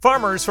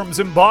Farmers from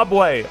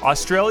Zimbabwe,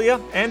 Australia,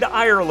 and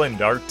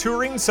Ireland are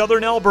touring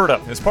southern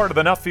Alberta as part of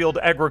the Nuffield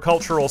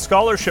Agricultural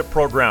Scholarship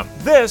Program.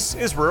 This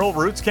is Rural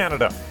Roots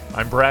Canada.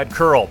 I'm Brad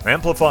Curl,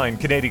 amplifying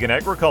Canadian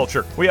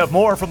agriculture. We have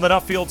more from the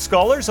Nuffield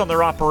scholars on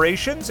their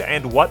operations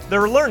and what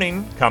they're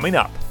learning coming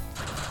up.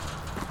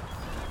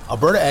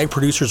 Alberta ag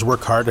producers work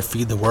hard to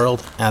feed the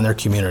world and their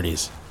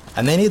communities,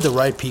 and they need the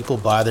right people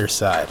by their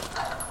side.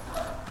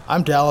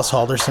 I'm Dallas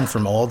Halderson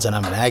from Olds, and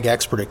I'm an ag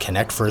expert at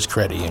Connect First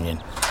Credit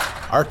Union.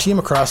 Our team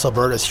across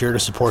Alberta is here to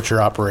support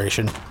your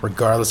operation,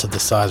 regardless of the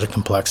size or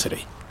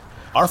complexity.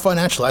 Our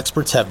financial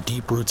experts have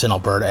deep roots in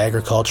Alberta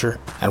agriculture,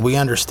 and we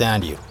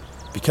understand you,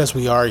 because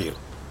we are you.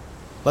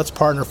 Let's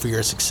partner for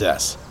your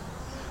success.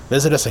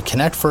 Visit us at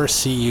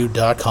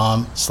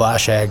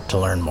connectfirstcu.com/ag to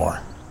learn more.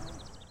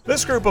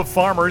 This group of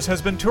farmers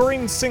has been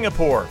touring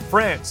Singapore,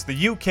 France,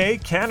 the UK,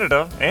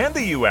 Canada, and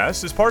the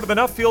US as part of the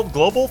Nuffield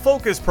Global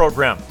Focus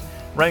Program.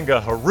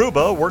 Ranga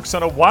Haruba works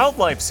on a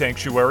wildlife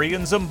sanctuary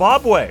in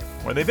Zimbabwe,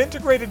 where they've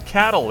integrated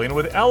cattle in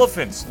with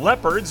elephants,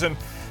 leopards, and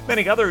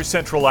many other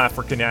Central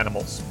African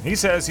animals. He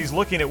says he's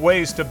looking at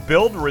ways to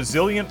build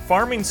resilient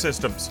farming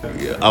systems.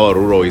 Our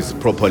rural is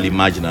properly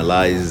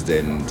marginalized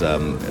and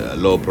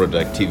low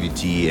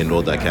productivity and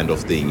all that kind of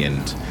thing,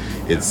 and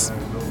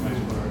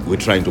we're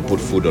trying to put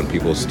food on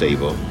people's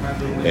table,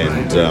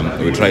 and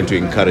we're trying to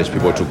encourage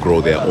people to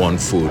grow their own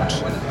food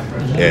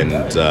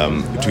and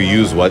to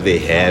use what they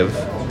have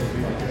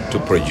to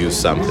produce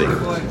something.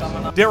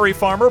 Dairy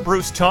farmer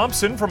Bruce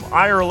Thompson from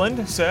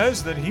Ireland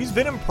says that he's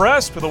been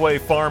impressed with the way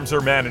farms are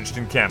managed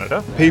in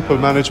Canada. People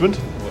management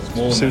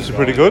seems to be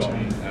pretty good.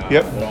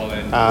 Yep.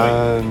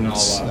 And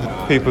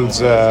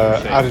people's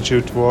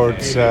attitude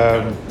towards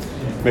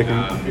making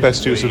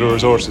best use of the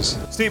resources.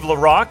 Steve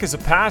LaRock is a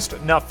past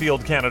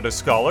Nuffield Canada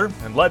scholar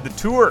and led the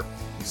tour.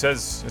 He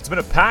says it's been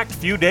a packed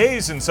few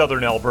days in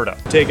southern Alberta.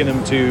 Taking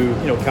them to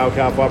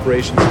cow-calf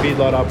operations,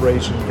 feedlot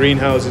operations,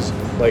 greenhouses,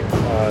 like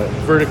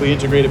vertically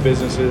integrated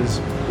businesses,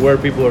 where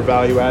people are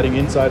value adding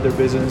inside their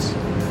business,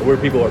 where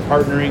people are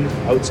partnering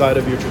outside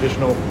of your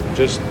traditional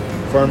just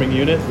farming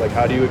unit, like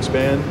how do you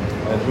expand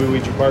and who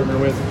would you partner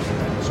with.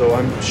 So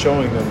I'm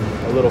showing them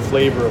a little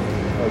flavor of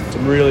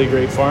some really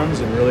great farms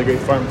and really great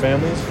farm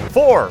families.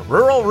 For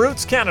Rural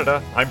Roots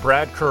Canada, I'm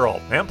Brad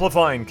Curl,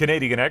 amplifying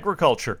Canadian agriculture.